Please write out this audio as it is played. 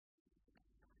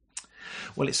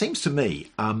Well, it seems to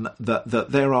me that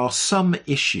there are some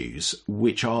issues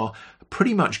which are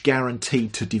pretty much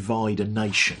guaranteed to divide a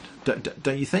nation.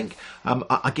 Don't you think?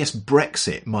 I guess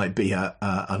Brexit might be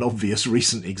an obvious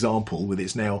recent example with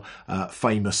its now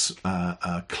famous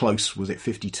close, was it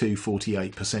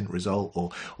 52-48%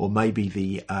 result, or maybe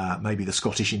the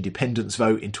Scottish independence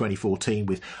vote in 2014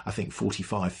 with I think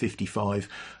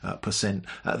 45-55%.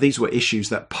 These were issues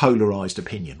that polarised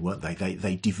opinion, weren't they?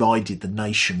 They divided the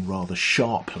nation rather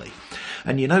sharply.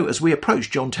 And as we approach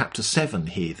John chapter 7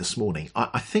 here this morning,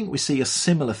 I think we see a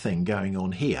similar thing going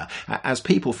on here as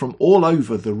people from all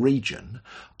over the region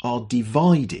are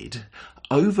divided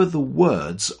over the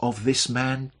words of this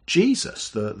man Jesus,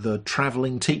 the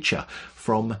travelling teacher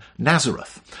from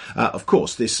Nazareth. Of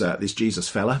course, this Jesus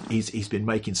fella, he's been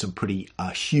making some pretty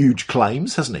huge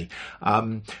claims, hasn't he?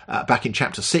 Back in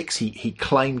chapter 6, he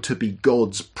claimed to be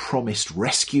God's promised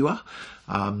rescuer.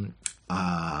 The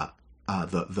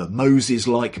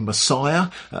Moses-like Messiah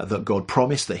that God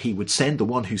promised that he would send, the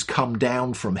one who's come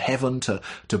down from heaven to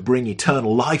bring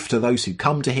eternal life to those who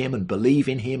come to him and believe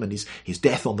in him, and his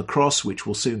death on the cross, which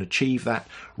will soon achieve that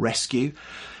rescue.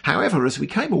 However, as we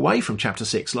came away from chapter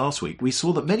 6 last week, we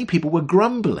saw that many people were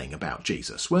grumbling about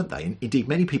Jesus, weren't they? Indeed,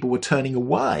 many people were turning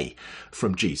away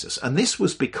from Jesus. And this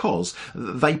was because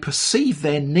they perceived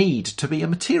their need to be a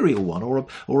material one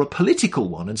or a political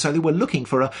one. And so they were looking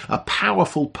for a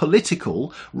powerful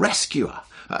political rescuer.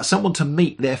 Someone to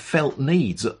meet their felt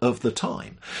needs of the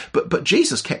time. But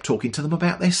Jesus kept talking to them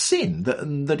about their sin,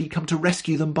 that he'd come to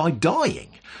rescue them by dying.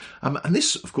 And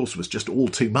this, of course, was just all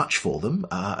too much for them,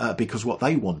 because what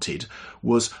they wanted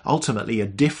was ultimately a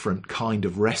different kind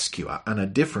of rescuer and a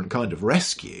different kind of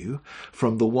rescue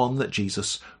from the one that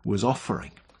Jesus was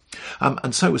offering.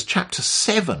 And so as chapter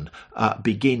 7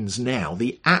 begins now,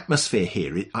 the atmosphere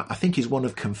here, I think, is one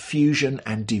of confusion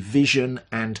and division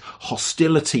and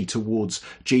hostility towards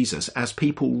Jesus as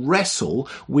people wrestle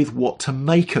with what to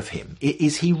make of him.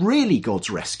 Is he really God's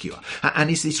rescuer?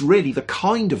 And is this really the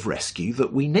kind of rescue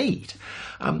that we need?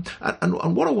 And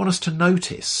what I want us to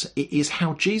notice is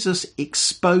how Jesus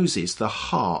exposes the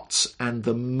hearts and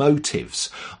the motives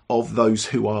of those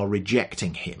who are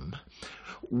rejecting him,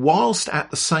 whilst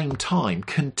at the same time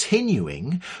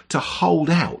continuing to hold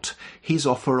out his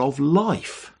offer of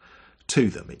life to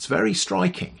them. It's very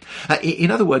striking.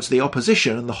 In other words, the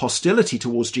opposition and the hostility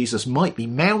towards Jesus might be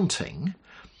mounting,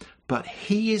 but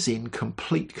he is in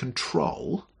complete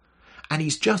control, and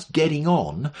he's just getting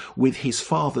on with his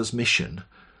Father's mission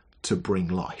to bring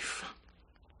life.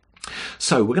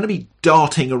 So we're going to be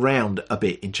darting around a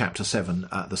bit in chapter 7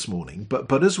 this morning,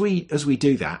 but as we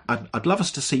do that, I'd love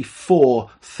us to see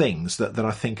 4 things that I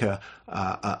think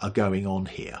are going on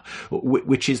here,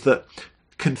 which is that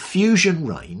confusion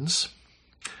reigns,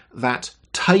 that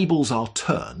tables are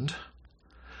turned,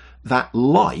 that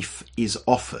life is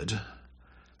offered,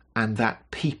 and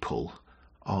that people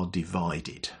are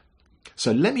divided.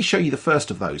 So let me show you the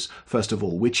first of those, first of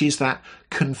all, which is that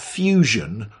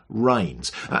confusion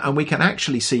reigns. And we can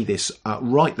actually see this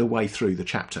right the way through the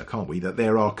chapter, can't we? That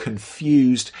there are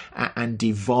confused and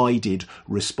divided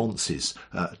responses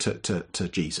to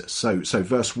Jesus. So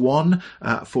verse 1,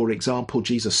 for example,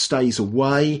 Jesus stays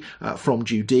away from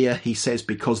Judea, he says,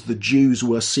 because the Jews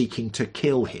were seeking to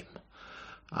kill him.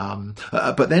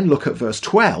 But then look at verse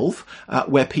 12,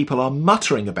 where people are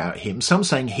muttering about him, some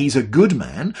saying he's a good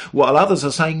man, while others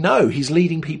are saying, no, he's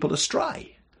leading people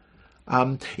astray.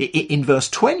 In verse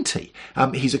 20,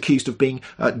 he's accused of being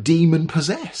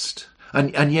demon-possessed.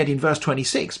 And yet in verse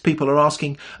 26, people are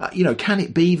asking, can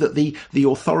it be that the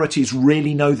authorities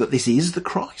really know that this is the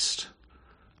Christ?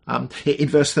 In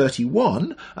verse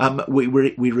 31, we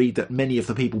read that many of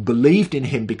the people believed in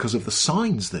him because of the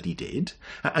signs that he did,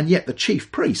 and yet the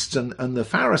chief priests and the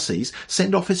Pharisees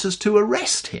send officers to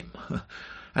arrest him.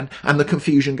 And the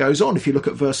confusion goes on. If you look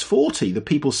at verse 40, the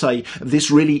people say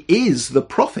this really is the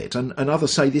prophet, and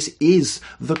others say this is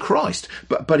the Christ.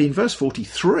 But in verse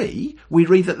 43, we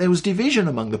read that there was division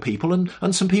among the people and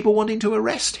some people wanting to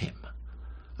arrest him.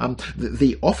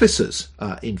 The officers,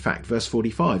 in fact, verse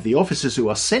 45, the officers who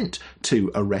are sent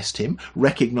to arrest him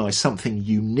recognise something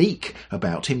unique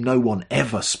about him. No one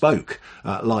ever spoke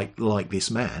like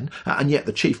this man. And yet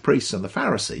the chief priests and the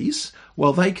Pharisees,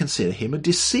 well, they consider him a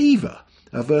deceiver.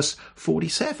 Verse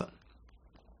 47.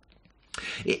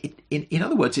 In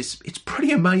other words, it's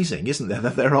pretty amazing, isn't there,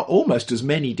 that there are almost as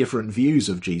many different views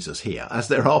of Jesus here as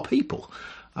there are people.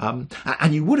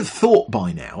 And you would have thought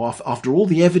by now, after all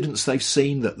the evidence they've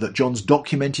seen that John's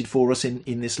documented for us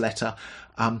in this letter,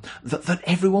 that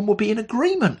everyone will be in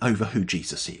agreement over who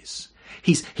Jesus is.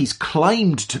 He's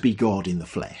claimed to be God in the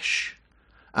flesh,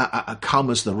 come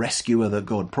as the rescuer that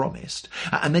God promised.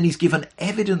 And then he's given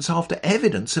evidence after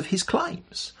evidence of his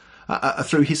claims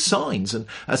through his signs, and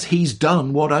as he's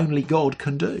done what only God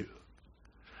can do.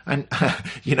 And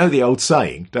you know the old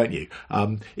saying, don't you?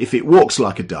 If it walks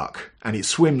like a duck, and it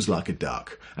swims like a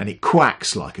duck, and it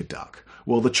quacks like a duck,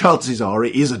 well, the chances are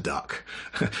it is a duck.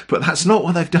 But that's not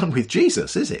what they've done with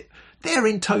Jesus, is it? They're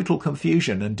in total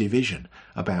confusion and division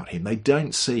about him. They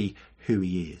don't see who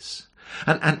he is.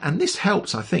 And this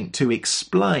helps, I think, to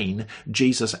explain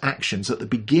Jesus' actions at the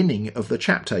beginning of the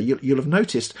chapter. You'll have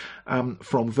noticed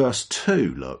from verse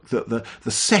 2, look, that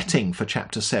the setting for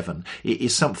chapter 7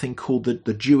 is something called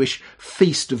the Jewish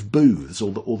Feast of Booths,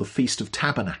 or the Feast of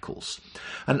Tabernacles.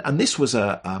 And this was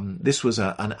an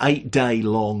 8-day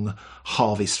long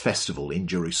harvest festival in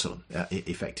Jerusalem,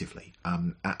 effectively.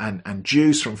 And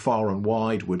Jews from far and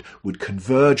wide would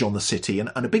converge on the city,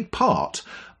 and a big part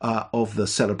of the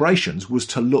celebrations was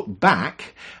to look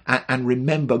back and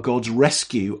remember God's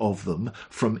rescue of them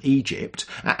from Egypt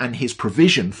and his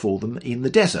provision for them in the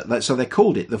desert. So they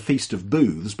called it the Feast of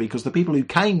Booths, because the people who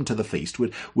came to the feast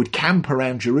would camp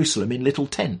around Jerusalem in little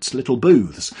tents, little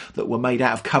booths that were made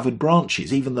out of covered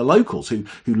branches. Even the locals who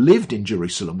lived in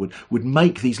Jerusalem would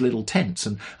make these little tents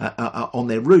and on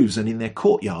their roofs and in their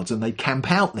courtyards, and they'd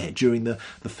camp out there during the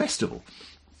festival.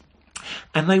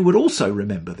 And they would also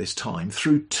remember this time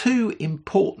through two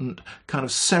important kind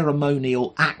of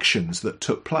ceremonial actions that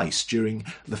took place during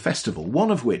the festival,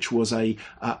 one of which was a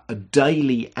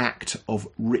daily act of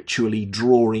ritually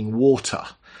drawing water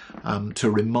to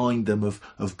remind them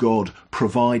of God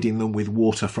providing them with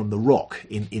water from the rock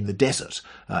in the desert,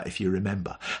 if you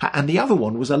remember. And the other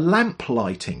one was a lamp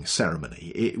lighting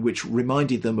ceremony, which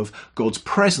reminded them of God's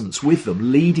presence with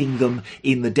them, leading them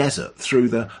in the desert through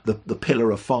the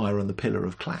pillar of fire and the pillar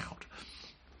of cloud.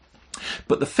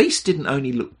 But the feast didn't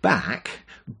only look back,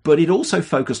 but it also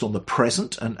focused on the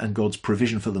present and God's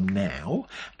provision for them now.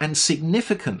 And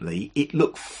significantly, it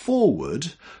looked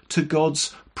forward to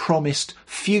God's promised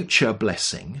future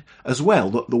blessing as well.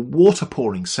 That the water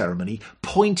pouring ceremony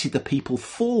pointed the people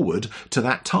forward to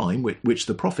that time, which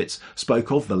the prophets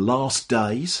spoke of, the last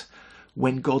days,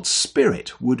 when God's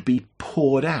Spirit would be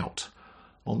poured out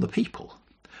on the people.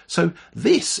 So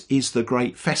this is the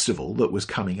great festival that was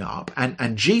coming up,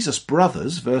 and Jesus'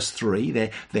 brothers, verse 3,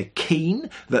 they're keen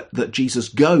that Jesus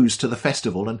goes to the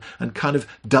festival and kind of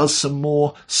does some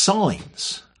more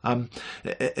signs.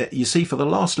 You see, for the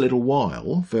last little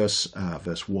while, verse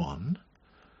 1,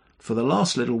 for the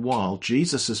last little while,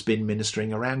 Jesus has been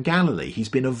ministering around Galilee. He's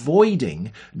been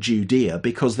avoiding Judea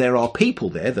because there are people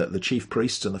there, the chief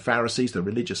priests and the Pharisees, the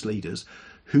religious leaders,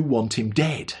 who want him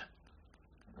dead.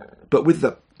 But with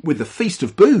the Feast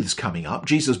of Booths coming up,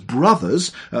 Jesus'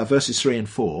 brothers, verses 3 and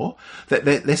 4,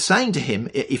 they're saying to him,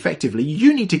 effectively,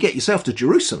 you need to get yourself to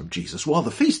Jerusalem, Jesus, while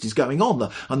the feast is going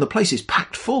on, and the place is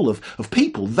packed full of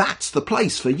people. That's the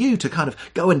place for you to kind of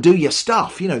go and do your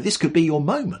stuff. You know, this could be your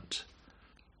moment.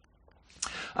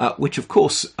 Which, of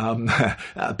course,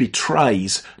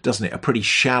 betrays, doesn't it, a pretty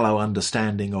shallow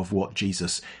understanding of what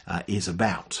Jesus is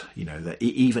about. You know, that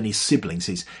even his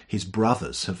siblings, his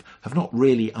brothers, have not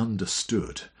really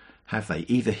understood, have they,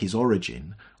 either his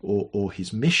origin or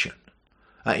his mission.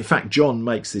 In fact, John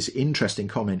makes this interesting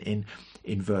comment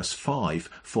in verse 5,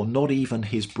 for not even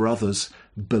his brothers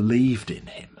believed in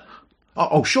him.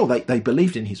 Oh, sure, they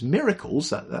believed in his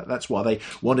miracles. That's why they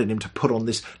wanted him to put on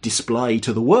this display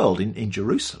to the world in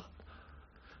Jerusalem.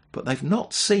 But they've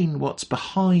not seen what's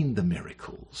behind the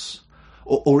miracles,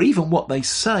 or even what they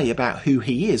say about who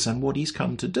he is and what he's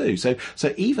come to do. So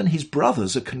even his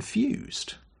brothers are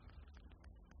confused.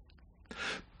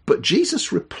 But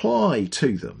Jesus' reply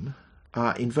to them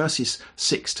in verses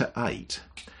 6 to 8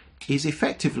 is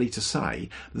effectively to say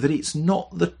that it's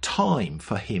not the time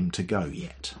for him to go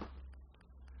yet.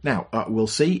 Now, we'll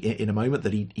see in a moment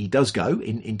that he does go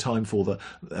in time for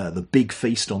the big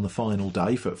feast on the final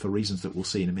day for reasons that we'll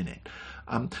see in a minute.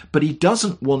 But he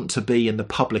doesn't want to be in the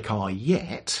public eye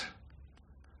yet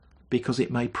because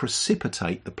it may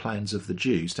precipitate the plans of the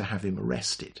Jews to have him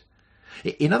arrested.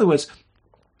 In other words,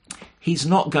 he's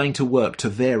not going to work to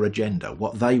their agenda,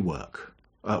 what they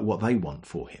want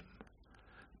for him.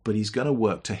 But he's going to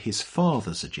work to his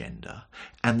Father's agenda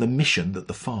and the mission that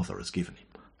the Father has given him.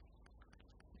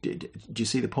 Do you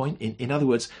see the point? In other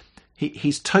words,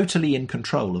 he's totally in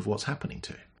control of what's happening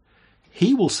to him.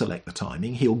 He will select the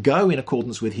timing. He'll go in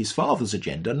accordance with his Father's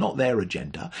agenda, not their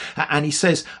agenda. And he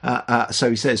says, so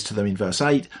he says to them in verse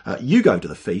 8, you go to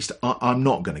the feast. I'm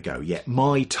not going to go yet.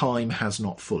 My time has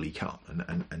not fully come.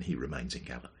 And he remains in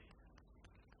Galilee.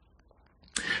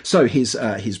 So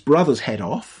his brothers head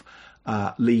off,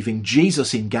 leaving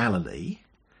Jesus in Galilee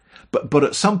But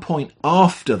at some point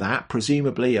after that,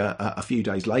 presumably a few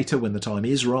days later when the time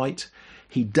is right,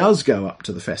 he does go up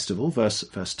to the festival, verse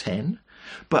 10,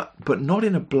 but not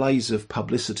in a blaze of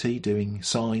publicity, doing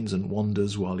signs and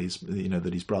wonders while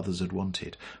that his brothers had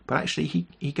wanted. But actually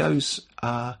he goes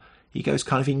kind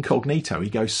of incognito. He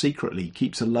goes secretly,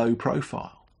 keeps a low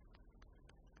profile,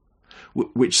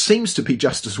 which seems to be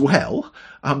just as well,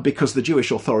 because the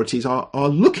Jewish authorities are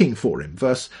looking for him.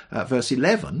 Verse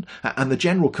 11, and the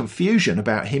general confusion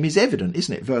about him is evident,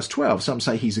 isn't it? Verse 12, some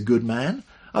say he's a good man,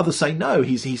 others say no,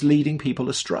 he's leading people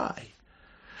astray.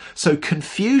 So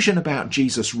confusion about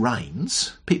Jesus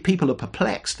reigns. People are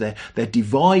perplexed. They're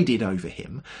divided over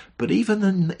him. But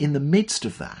even in the midst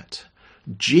of that,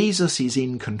 Jesus is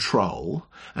in control,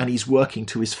 and he's working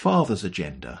to his Father's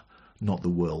agenda, not the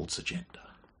world's agenda.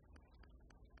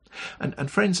 And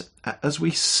friends, as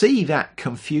we see that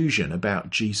confusion about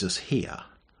Jesus here,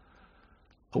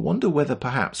 I wonder whether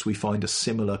perhaps we find a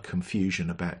similar confusion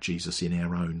about Jesus in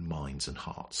our own minds and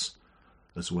hearts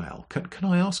as well. Can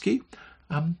I ask you,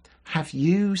 have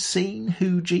you seen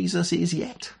who Jesus is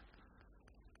yet?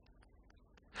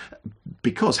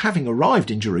 Because having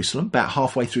arrived in Jerusalem about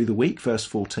halfway through the week, verse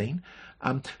 14,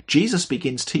 Jesus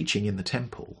begins teaching in the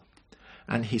temple,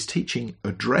 and his teaching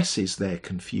addresses their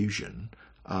confusion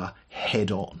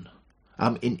head on.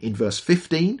 In verse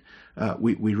 15,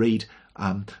 we read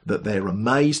that they're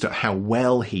amazed at how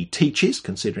well he teaches,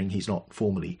 considering he's not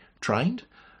formally trained.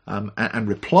 And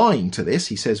replying to this,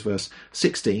 he says, verse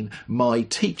 16, my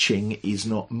teaching is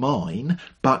not mine,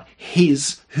 but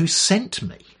his who sent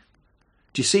me.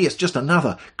 Do you see? It's just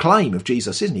another claim of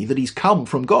Jesus, isn't he? That he's come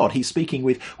from God. He's speaking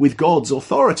with God's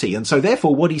authority. And so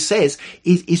therefore what he says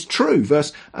is true.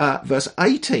 Verse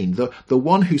 18, the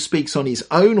one who speaks on his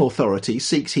own authority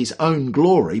seeks his own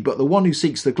glory, but the one who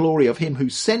seeks the glory of him who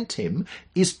sent him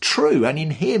is true, and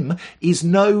in him is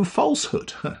no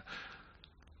falsehood.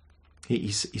 He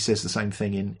says the same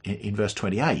thing in verse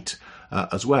 28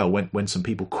 as well, when some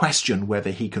people question whether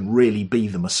he can really be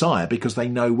the Messiah because they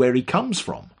know where he comes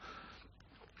from.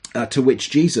 To which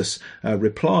Jesus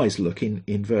replies, look,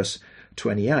 in verse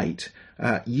 28,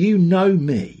 you know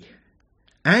me,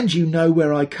 and you know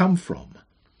where I come from,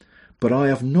 but I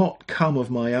have not come of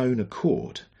my own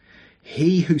accord.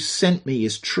 He who sent me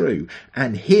is true,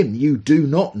 and him you do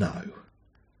not know.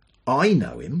 I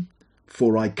know him,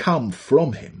 for I come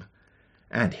from him,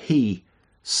 and he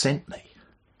sent me.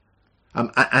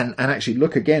 And actually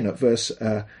look again at verse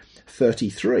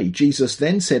 33. Jesus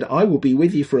then said, I will be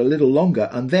with you for a little longer,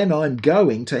 and then I'm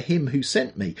going to him who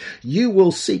sent me. You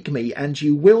will seek me, and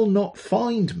you will not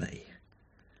find me.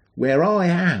 Where I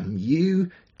am, you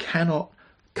cannot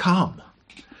come.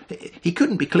 He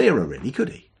couldn't be clearer, really, could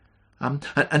he?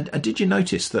 And did you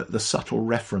notice that the subtle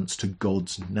reference to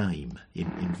God's name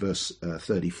in verse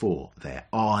 34 there?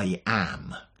 I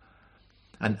am.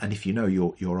 And if you know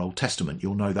your Old Testament,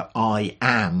 you'll know that I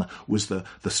am was the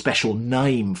special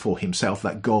name for himself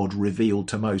that God revealed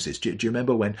to Moses. Do you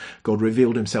remember when God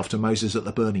revealed himself to Moses at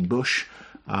the burning bush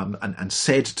and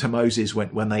said to Moses,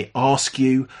 when they ask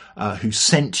you who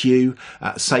sent you,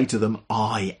 say to them,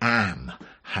 I am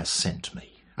has sent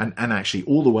me. And actually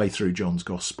all the way through John's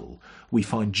Gospel, we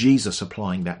find Jesus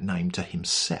applying that name to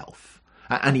himself.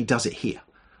 And he does it here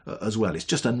as well. It's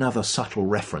just another subtle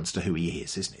reference to who he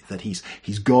is, isn't it? That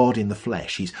he's God in the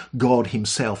flesh. He's God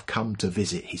himself come to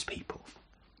visit his people.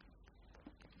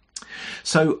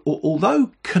 So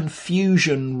although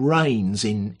confusion reigns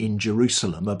in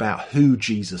Jerusalem about who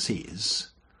Jesus is,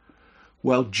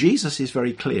 well, Jesus is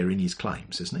very clear in his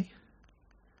claims, isn't he?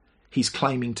 He's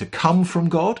claiming to come from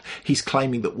God. He's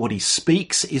claiming that what he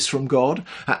speaks is from God.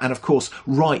 And of course,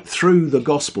 right through the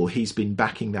gospel, he's been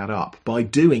backing that up by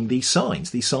doing these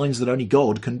signs that only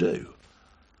God can do.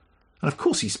 And of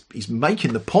course, he's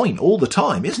making the point all the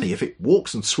time, isn't he? If it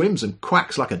walks and swims and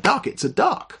quacks like a duck, it's a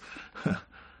duck.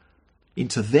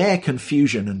 Into their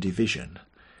confusion and division,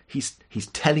 he's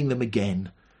telling them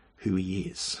again who he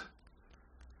is.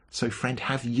 So friend,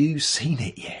 have you seen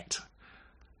it yet?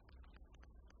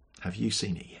 Have you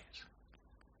seen it yet?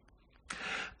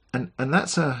 And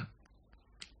that's a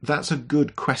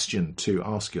good question to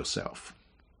ask yourself.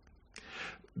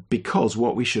 Because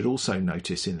what we should also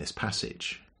notice in this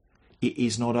passage, it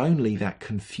is not only that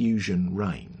confusion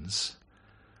reigns,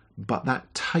 but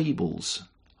that tables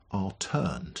are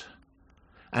turned.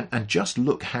 And just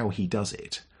look how he does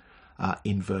it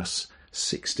in verse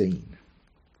 16.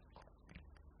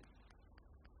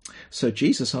 So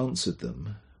Jesus answered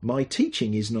them, my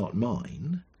teaching is not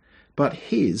mine, but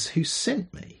his who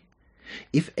sent me.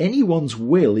 If anyone's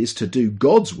will is to do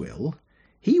God's will,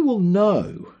 he will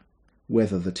know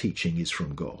whether the teaching is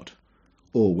from God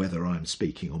or whether I am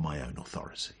speaking on my own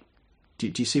authority.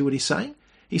 Do you see what he's saying?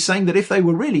 He's saying that if they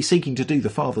were really seeking to do the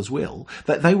Father's will,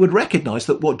 that they would recognise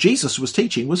that what Jesus was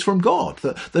teaching was from God,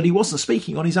 that he wasn't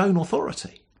speaking on his own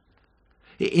authority.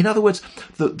 In other words,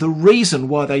 the reason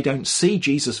why they don't see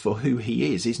Jesus for who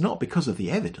he is not because of the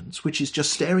evidence, which is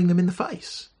just staring them in the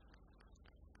face.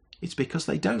 It's because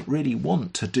they don't really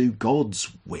want to do God's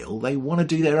will. They want to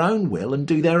do their own will and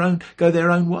go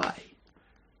their own way.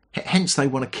 Hence, they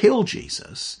want to kill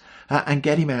Jesus and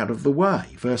get him out of the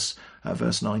way. Verse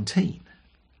 19.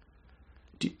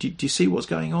 Do you see what's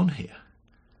going on here?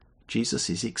 Jesus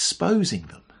is exposing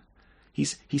them.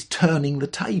 He's turning the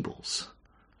tables.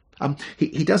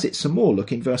 He does it some more.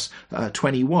 Look in verse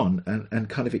 21 and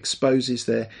kind of exposes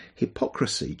their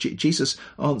hypocrisy. Jesus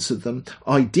answered them,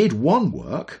 I did one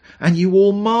work and you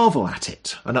all marvel at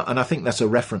it. And I think that's a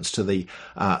reference to the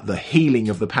healing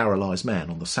of the paralysed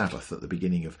man on the Sabbath at the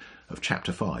beginning of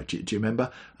chapter 5. Do you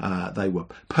remember? They were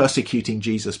persecuting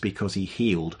Jesus because he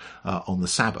healed on the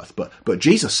Sabbath. But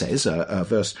Jesus says,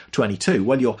 verse 22,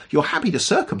 well, you're happy to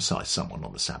circumcise someone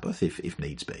on the Sabbath if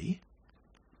needs be.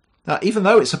 Even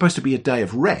though it's supposed to be a day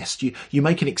of rest, you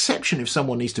make an exception if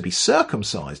someone needs to be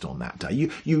circumcised on that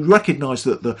day. You recognise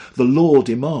that the law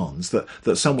demands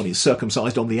that someone is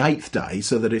circumcised on the 8th day,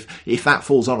 so that if that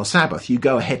falls on a Sabbath, you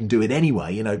go ahead and do it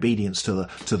anyway in obedience to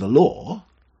the law.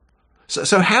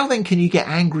 So how then can you get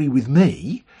angry with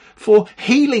me for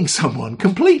healing someone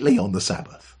completely on the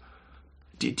Sabbath?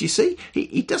 Do you see?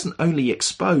 He doesn't only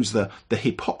expose the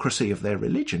hypocrisy of their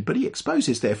religion, but he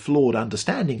exposes their flawed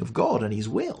understanding of God and his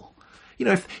will. You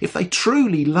know, if they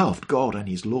truly loved God and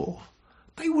his law,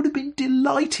 they would have been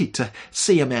delighted to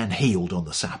see a man healed on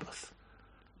the Sabbath.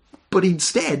 But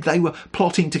instead, they were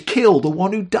plotting to kill the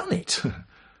one who'd done it.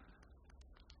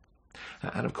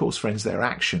 And of course, friends, their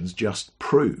actions just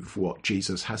prove what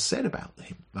Jesus has said about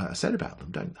them,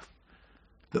 don't they?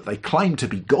 That they claim to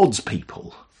be God's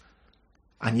people,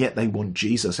 and yet they want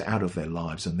Jesus out of their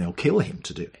lives and they'll kill him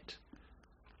to do it.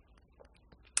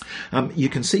 You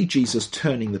can see Jesus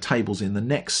turning the tables in the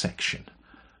next section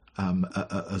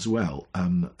as well.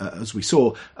 As we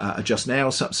saw just now,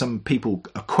 some people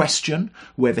question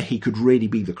whether he could really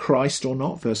be the Christ or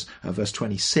not, verse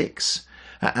 26.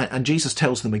 And Jesus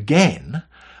tells them again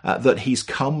that he's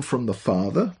come from the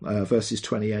Father, verses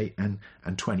 28 and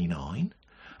 29.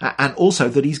 And also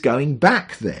that he's going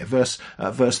back there. Verse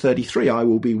 33, I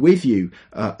will be with you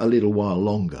a little while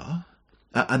longer,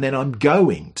 and then I'm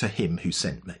going to him who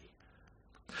sent me.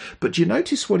 But do you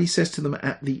notice what he says to them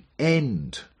at the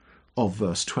end of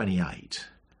verse 28?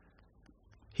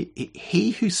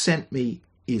 He who sent me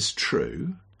is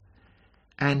true,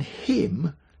 and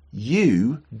him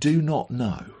you do not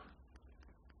know.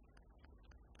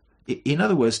 In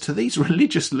other words, to these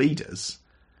religious leaders,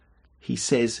 he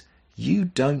says, you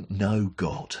don't know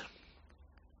God.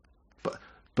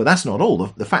 But that's not all.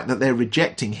 The fact that they're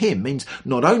rejecting him means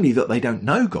not only that they don't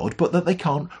know God, but that they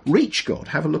can't reach God.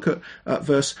 Have a look at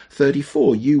verse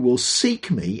 34. You will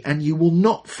seek me and you will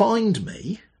not find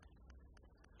me.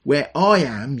 Where I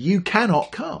am, you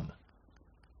cannot come.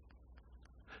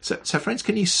 So friends,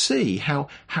 can you see how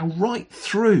right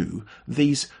through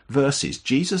these verses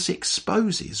Jesus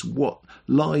exposes what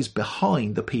lies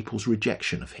behind the people's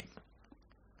rejection of him?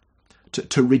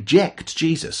 To reject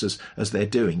Jesus as they're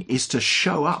doing is to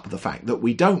show up the fact that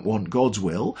we don't want God's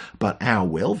will, but our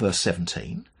will, verse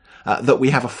 17. That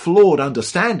we have a flawed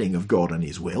understanding of God and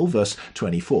his will, verse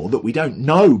 24. That we don't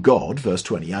know God, verse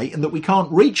 28. And that we can't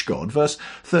reach God, verse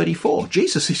 34.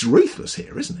 Jesus is ruthless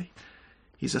here, isn't he?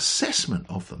 His assessment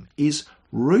of them is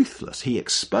ruthless. He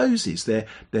exposes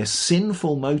their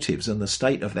sinful motives and the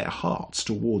state of their hearts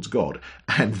towards God.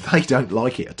 And they don't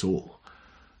like it at all.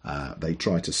 They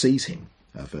try to seize him,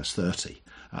 verse 30.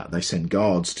 They send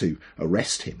guards to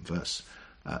arrest him, verse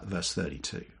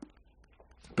 32.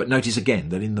 But notice again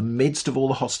that in the midst of all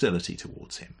the hostility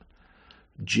towards him,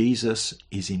 Jesus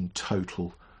is in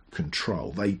total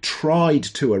control. They tried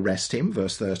to arrest him,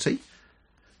 verse 30,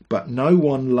 but no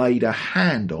one laid a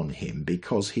hand on him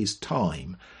because his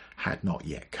time had not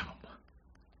yet come.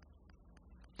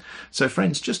 So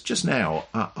friends, just now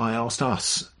I asked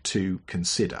us to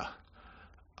consider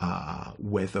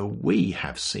whether we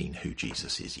have seen who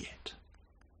Jesus is yet.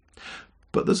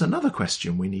 But there's another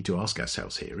question we need to ask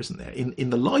ourselves here, isn't there? In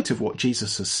the light of what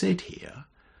Jesus has said here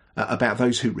about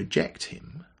those who reject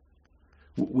him,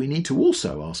 we need to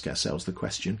also ask ourselves the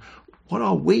question, what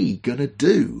are we going to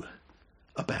do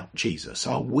about Jesus?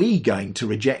 Are we going to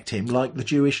reject him like the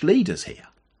Jewish leaders here?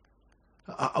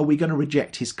 Are we going to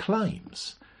reject his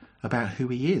claims about who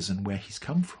he is and where he's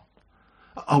come from?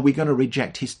 Are we going to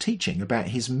reject his teaching about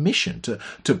his mission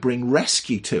to bring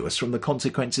rescue to us from the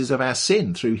consequences of our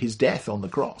sin through his death on the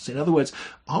cross? In other words,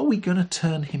 are we going to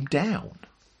turn him down?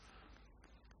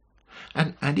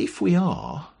 And if we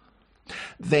are,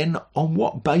 then on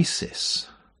what basis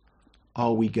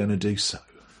are we going to do so?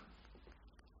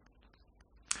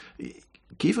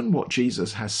 Given what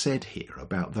Jesus has said here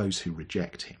about those who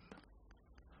reject him,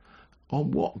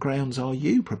 on what grounds are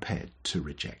you prepared to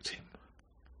reject him?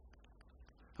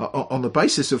 On the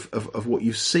basis of what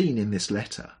you've seen in this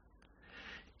letter,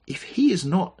 if he is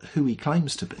not who he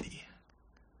claims to be,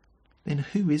 then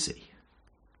who is he?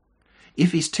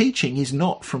 If his teaching is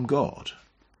not from God,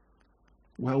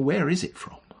 well, where is it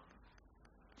from?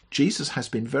 Jesus has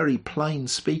been very plain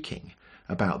speaking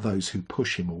about those who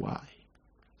push him away.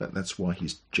 That's why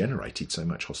he's generated so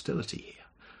much hostility here.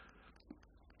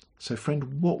 So,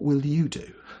 friend, what will you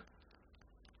do?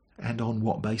 And on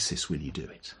what basis will you do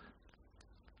it?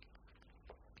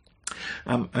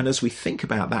 And as we think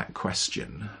about that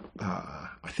question, I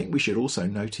think we should also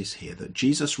notice here that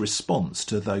Jesus' response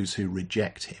to those who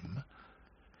reject him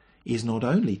is not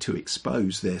only to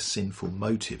expose their sinful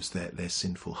motives, their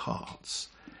sinful hearts,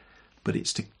 but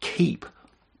it's to keep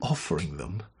offering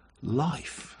them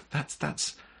life.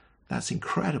 That's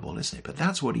incredible, isn't it? But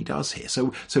that's what he does here.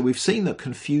 So we've seen that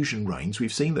confusion reigns,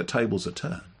 we've seen that tables are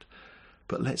turned,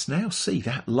 but let's now see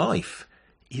that life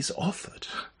is offered.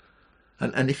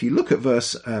 And if you look at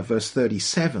verse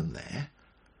 37 there,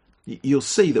 you'll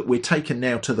see that we're taken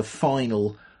now to the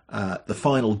final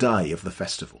day of the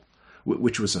festival,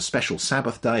 which was a special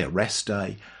Sabbath day, a rest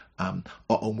day,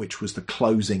 on which was the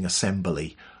closing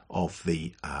assembly of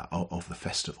the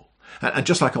festival. And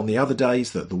just like on the other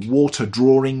days, the water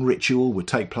drawing ritual would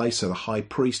take place, so the high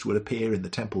priest would appear in the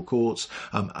temple courts,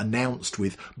 announced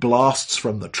with blasts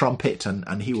from the trumpet,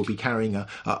 and he will be carrying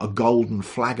a golden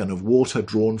flagon of water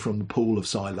drawn from the pool of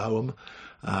Siloam.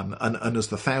 And as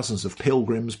the thousands of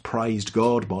pilgrims praised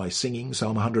God by singing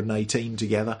Psalm 118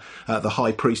 together, the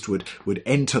high priest would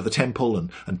enter the temple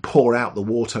and pour out the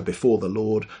water before the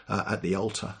Lord at the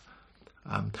altar.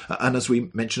 And as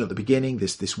we mentioned at the beginning,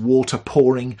 this water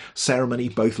pouring ceremony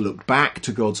both looked back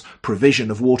to God's provision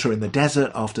of water in the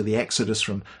desert after the exodus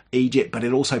from Egypt, but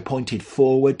it also pointed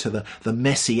forward to the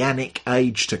messianic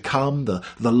age to come,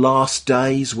 the last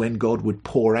days when God would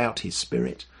pour out his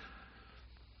Spirit.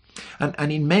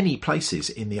 And in many places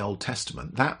in the Old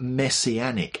Testament, that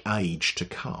messianic age to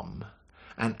come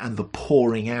and the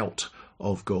pouring out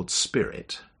of God's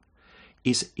Spirit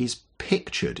is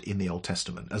pictured in the Old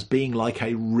Testament as being like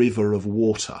a river of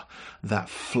water that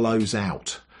flows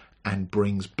out and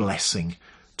brings blessing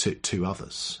to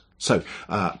others. So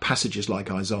passages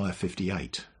like Isaiah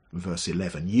 58 verse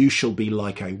 11, you shall be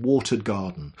like a watered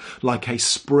garden, like a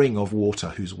spring of water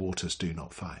whose waters do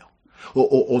not fail.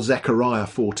 Or Zechariah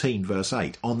 14 verse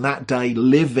 8, on that day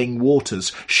living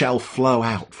waters shall flow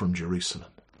out from Jerusalem.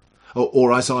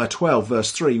 Or Isaiah 12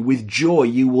 verse 3, with joy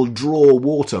you will draw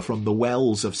water from the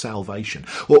wells of salvation.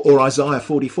 Or Isaiah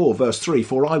 44 verse 3,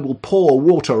 for I will pour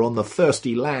water on the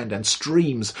thirsty land and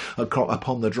streams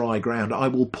upon the dry ground. I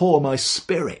will pour my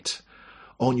Spirit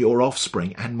on your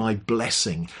offspring and my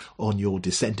blessing on your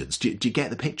descendants. Do you get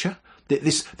the picture?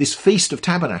 This Feast of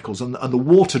Tabernacles and the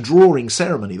water drawing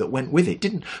ceremony that went with it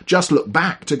didn't just look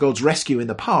back to God's rescue in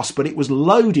the past, but it was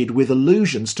loaded with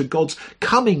allusions to God's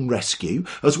coming rescue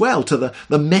as well, to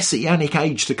the messianic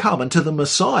age to come and to the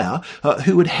Messiah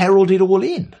who would herald it all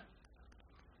in.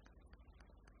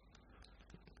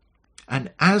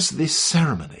 And as this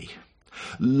ceremony,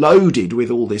 loaded with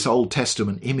all this Old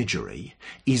Testament imagery,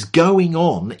 is going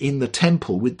on in the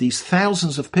temple with these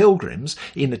thousands of pilgrims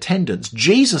in attendance,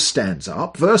 Jesus stands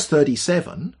up, verse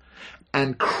 37,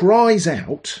 and cries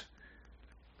out,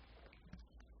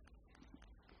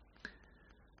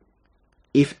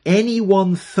 if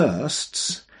anyone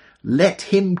thirsts, let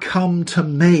him come to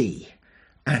me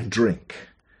and drink.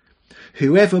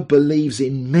 Whoever believes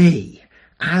in me,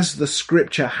 as the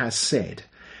scripture has said,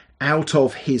 out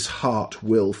of his heart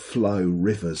will flow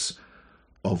rivers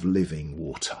of living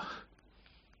water.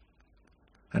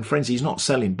 And friends, he's not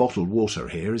selling bottled water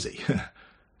here, is he?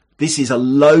 This is a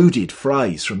loaded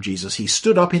phrase from Jesus. He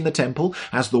stood up in the temple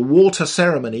as the water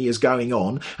ceremony is going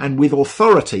on, and with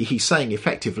authority he's saying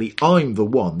effectively, I'm the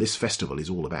one this festival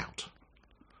is all about.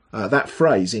 That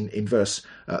phrase in verse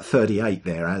 38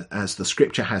 there, as the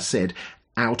scripture has said,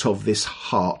 out of this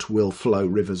heart will flow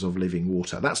rivers of living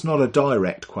water. That's not a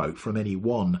direct quote from any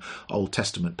one Old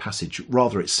Testament passage.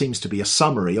 Rather, it seems to be a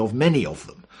summary of many of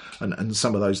them, and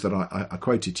some of those that I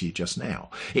quoted to you just now.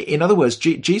 In other words,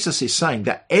 Jesus is saying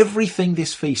that everything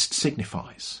this feast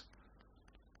signifies,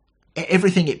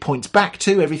 Everything it points back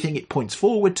to, everything it points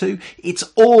forward to, it's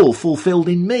all fulfilled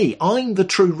in me. I'm the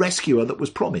true rescuer that was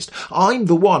promised. I'm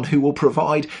the one who will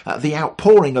provide the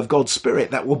outpouring of God's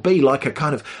Spirit that will be like a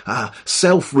kind of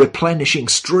self-replenishing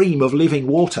stream of living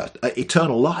water,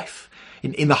 eternal life,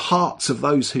 in the hearts of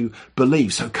those who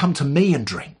believe. So come to me and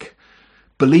drink.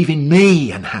 Believe in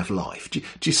me and have life. Do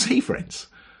you see, friends?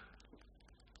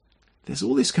 There's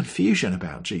all this confusion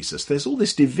about Jesus. There's all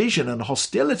this division and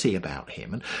hostility about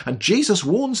him. And Jesus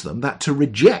warns them that to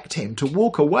reject him, to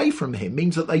walk away from him,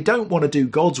 means that they don't want to do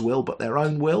God's will but their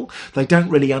own will. They don't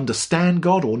really understand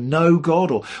God or know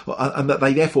God, and that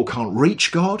they therefore can't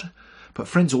reach God. But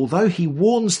friends, although he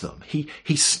warns them,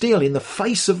 he still, in the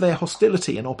face of their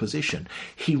hostility and opposition,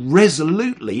 he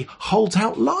resolutely holds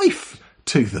out life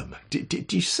to them. Do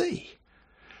you see?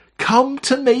 Come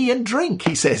to me and drink,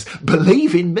 he says.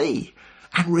 Believe in me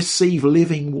and receive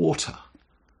living water.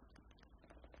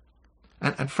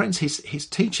 And friends, his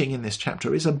teaching in this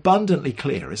chapter is abundantly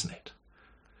clear, isn't it?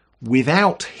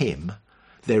 Without him,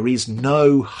 there is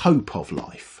no hope of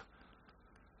life.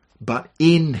 But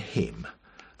in him,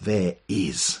 there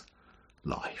is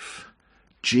life.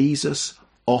 Jesus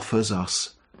offers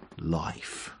us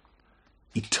life.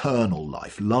 Eternal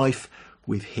life. Life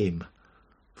with him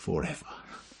forever.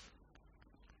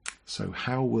 So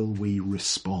how will we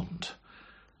respond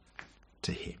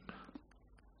to him?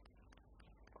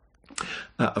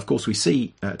 Of course, we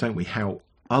see, don't we, how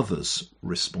others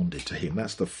responded to him.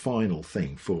 That's the final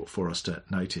thing for us to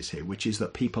notice here, which is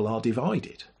that people are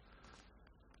divided.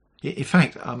 In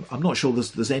fact, I'm not sure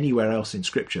there's anywhere else in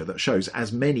Scripture that shows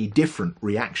as many different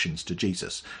reactions to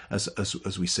Jesus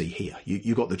as we see here.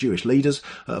 You've got the Jewish leaders,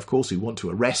 of course, who want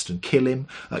to arrest and kill him.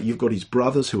 You've got his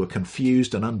brothers who are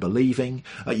confused and unbelieving.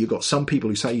 You've got some people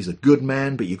who say he's a good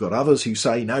man, but you've got others who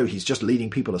say, no, he's just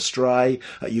leading people astray.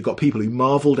 You've got people who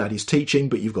marvelled at his teaching,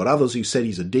 but you've got others who said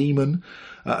he's a demon.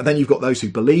 Then you've got those who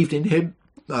believed in him.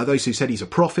 Those who said he's a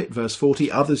prophet, verse 40.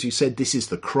 Others who said this is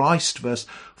the Christ, verse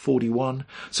 41.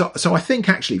 So I think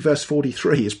actually verse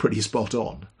 43 is pretty spot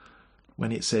on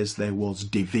when it says there was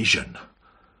division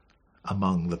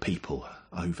among the people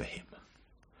over him.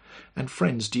 And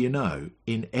friends, do you know,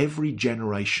 in every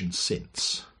generation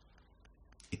since,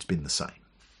 it's been the same.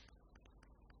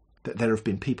 That there have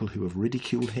been people who have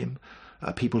ridiculed him,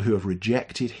 people who have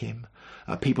rejected him,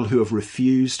 people who have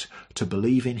refused to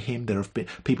believe in him. There have been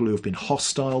people who have been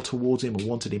hostile towards him or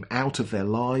wanted him out of their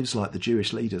lives, like the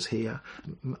Jewish leaders here.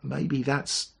 Maybe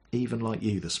that's even like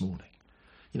you this morning.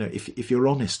 You know, if you're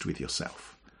honest with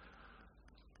yourself,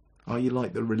 are you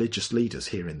like the religious leaders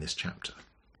here in this chapter?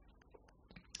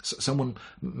 Someone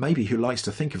maybe who likes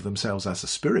to think of themselves as a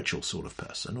spiritual sort of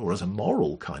person, or as a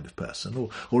moral kind of person,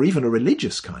 or even a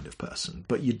religious kind of person,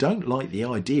 but you don't like the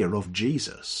idea of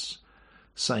Jesus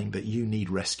saying that you need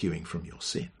rescuing from your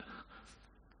sin,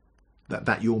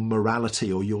 that your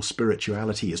morality or your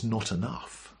spirituality is not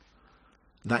enough,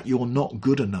 that you're not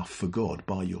good enough for God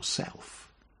by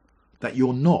yourself, that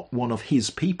you're not one of his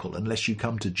people unless you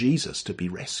come to Jesus to be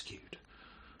rescued.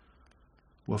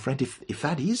 Well, friend, if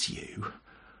that is you,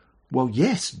 well,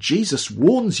 yes, Jesus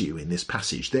warns you in this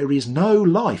passage, there is no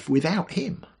life without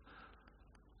him.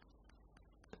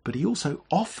 But he also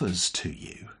offers to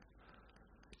you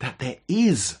that there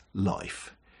is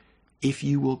life if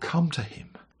you will come to him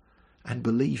and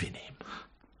believe in him.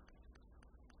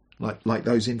 Like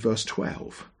those in verse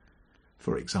 12,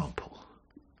 for example.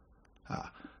 Let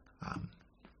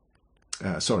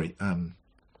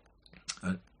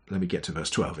me get to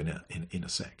verse 12 in a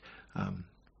sec.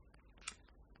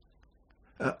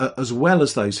 As well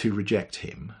as those who reject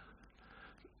him,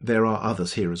 there are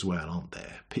others here as well, aren't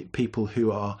there? People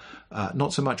who are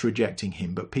not so much rejecting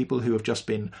him, but people who have just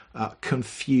been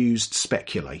confused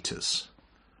speculators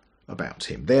about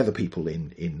him. They're the people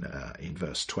in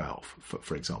verse 12,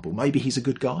 for example. Maybe he's a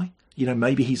good guy. You know,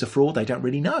 maybe he's a fraud. They don't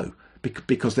really know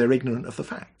because they're ignorant of the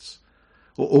facts.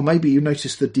 Or maybe you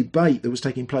noticed the debate that was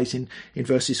taking place in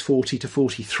verses 40 to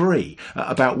 43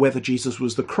 about whether Jesus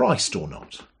was the Christ or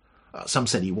not. Some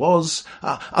said he was.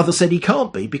 Others said he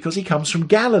can't be because he comes from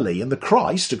Galilee, and the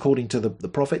Christ, according to the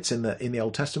prophets in the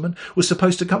Old Testament, was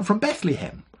supposed to come from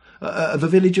Bethlehem, the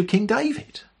village of King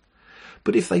David.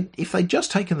 But if they'd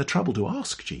just taken the trouble to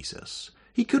ask Jesus,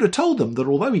 he could have told them that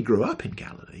although he grew up in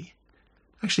Galilee,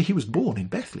 actually he was born in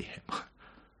Bethlehem,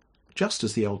 just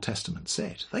as the Old Testament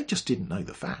said. They just didn't know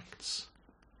the facts.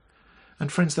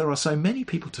 And friends, there are so many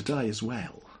people today as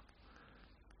well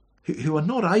who are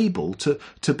not able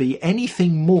to be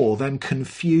anything more than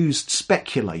confused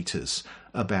speculators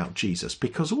about Jesus,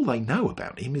 because all they know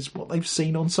about him is what they've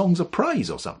seen on Songs of Praise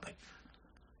or something.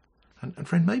 And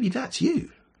friend, maybe that's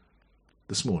you.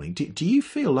 this morning? Do you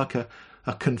feel like a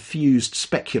confused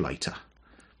speculator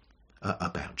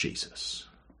about Jesus?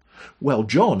 Well,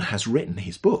 John has written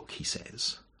his book, he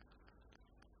says,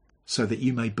 so that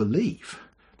you may believe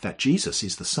that Jesus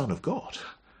is the Son of God,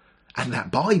 and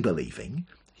that by believing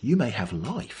you may have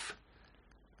life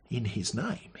in his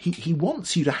name. He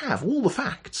wants you to have all the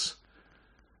facts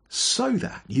so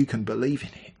that you can believe in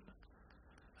him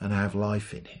and have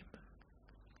life in him.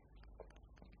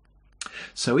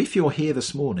 So if you're here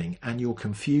this morning and you're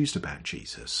confused about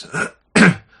Jesus,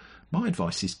 my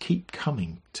advice is keep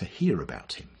coming to hear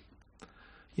about him.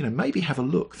 Maybe have a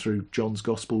look through John's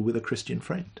Gospel with a Christian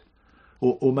friend,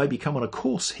 or maybe come on a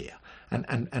course here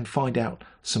and find out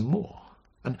some more.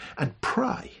 And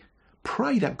pray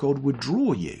that God would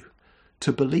draw you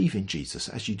to believe in Jesus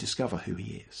as you discover who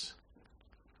he is.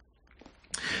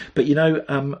 But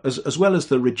as well as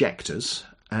the rejectors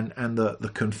and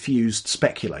the confused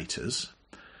speculators,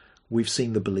 we've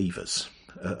seen the believers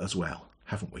as well,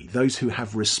 haven't we? Those who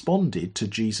have responded to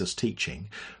Jesus' teaching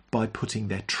by putting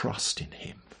their trust in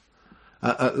him.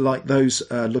 Like those,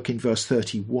 look in verse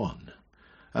 31.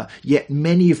 Yet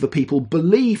many of the people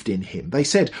believed in him. They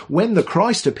said, when the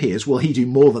Christ appears, will he do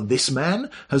more than this man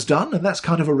has done? And that's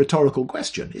kind of a rhetorical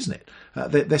question, isn't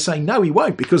it? They're saying, no, he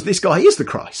won't, because this guy is the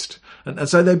Christ. And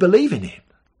so they believe in him.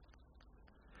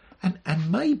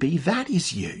 And maybe that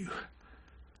is you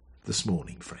this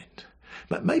morning, friend.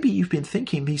 But maybe you've been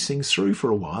thinking these things through for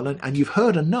a while and you've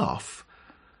heard enough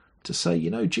to say,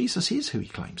 Jesus is who he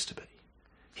claims to be.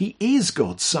 He is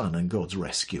God's Son and God's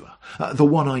rescuer, the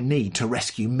one I need to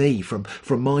rescue me from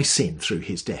my sin through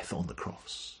his death on the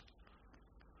cross.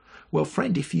 Well,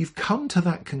 friend, if you've come to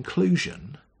that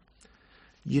conclusion,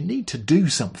 you need to do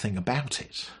something about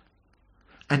it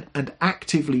and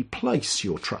actively place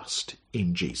your trust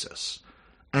in Jesus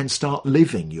and start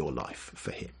living your life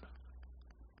for him.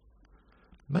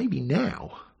 Maybe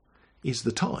now is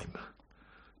the time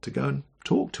to go and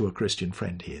talk to a Christian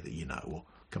friend here that you know, or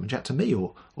come and chat to me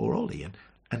or Ollie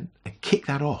and kick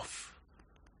that off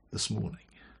this morning.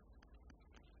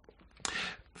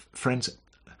 Friends,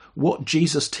 what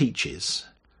Jesus teaches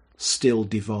still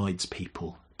divides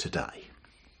people today.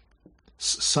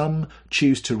 Some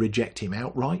choose to reject him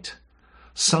outright.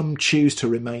 Some choose to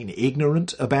remain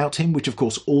ignorant about him, which of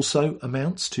course also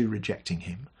amounts to rejecting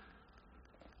him.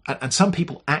 And some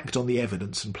people act on the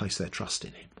evidence and place their trust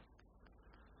in him.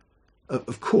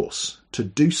 Of course, to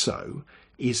do so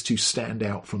is to stand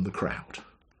out from the crowd.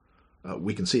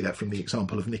 We can see that from the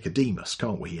example of Nicodemus,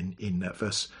 can't we, in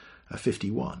verse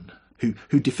 51,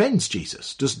 who defends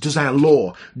Jesus. Does our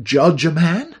law judge a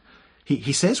man,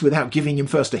 he says, without giving him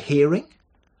first a hearing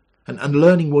and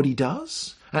learning what he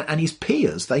does? And his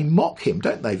peers, they mock him,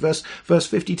 don't they? Verse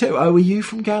 52, oh, are you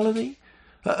from Galilee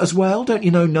as well? Don't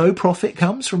you know no prophet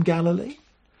comes from Galilee?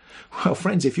 Well,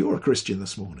 friends, if you're a Christian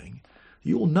this morning,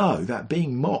 you'll know that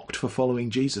being mocked for following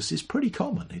Jesus is pretty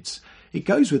common. It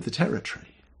goes with the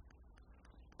territory.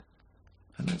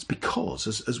 And that's because,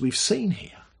 as we've seen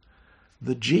here,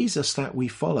 the Jesus that we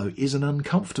follow is an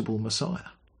uncomfortable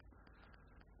Messiah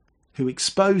who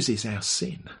exposes our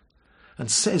sin and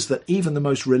says that even the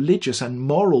most religious and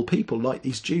moral people like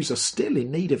these Jews are still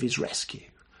in need of his rescue.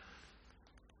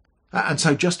 And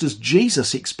so just as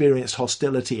Jesus experienced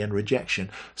hostility and rejection,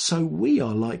 so we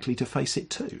are likely to face it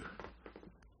too.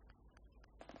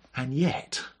 And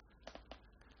yet,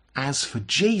 as for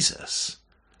Jesus,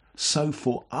 so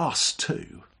for us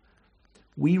too.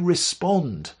 We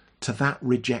respond to that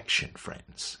rejection,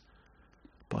 friends,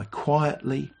 by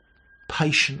quietly,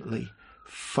 patiently,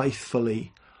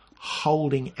 faithfully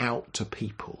holding out to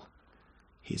people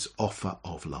his offer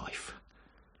of life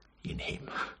in him.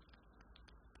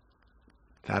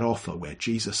 That offer where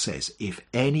Jesus says, if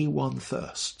anyone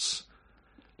thirsts,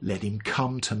 let him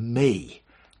come to me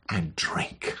and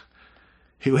drink.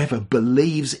 Whoever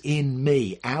believes in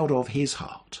me, out of his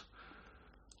heart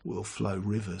will flow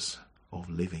rivers of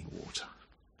living water.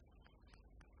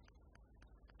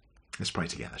 Let's pray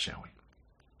together, shall we?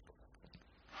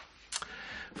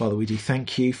 Father, we do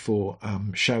thank you for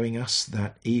showing us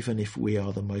that even if we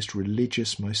are the most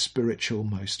religious, most spiritual,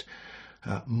 most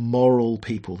moral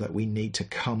people, that we need to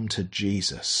come to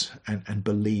Jesus and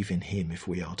believe in him if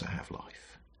we are to have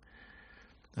life.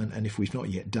 And if we've not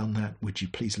yet done that, would you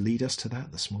please lead us to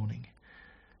that this morning?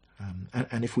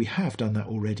 And if we have done that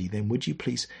already, then would you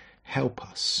please help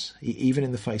us, even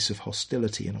in the face of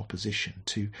hostility and opposition,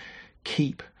 to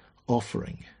keep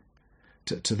offering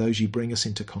to those you bring us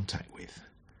into contact with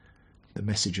the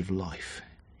message of life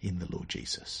in the Lord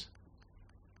Jesus.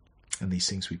 And these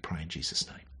things we pray in Jesus'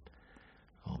 name.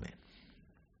 Amen.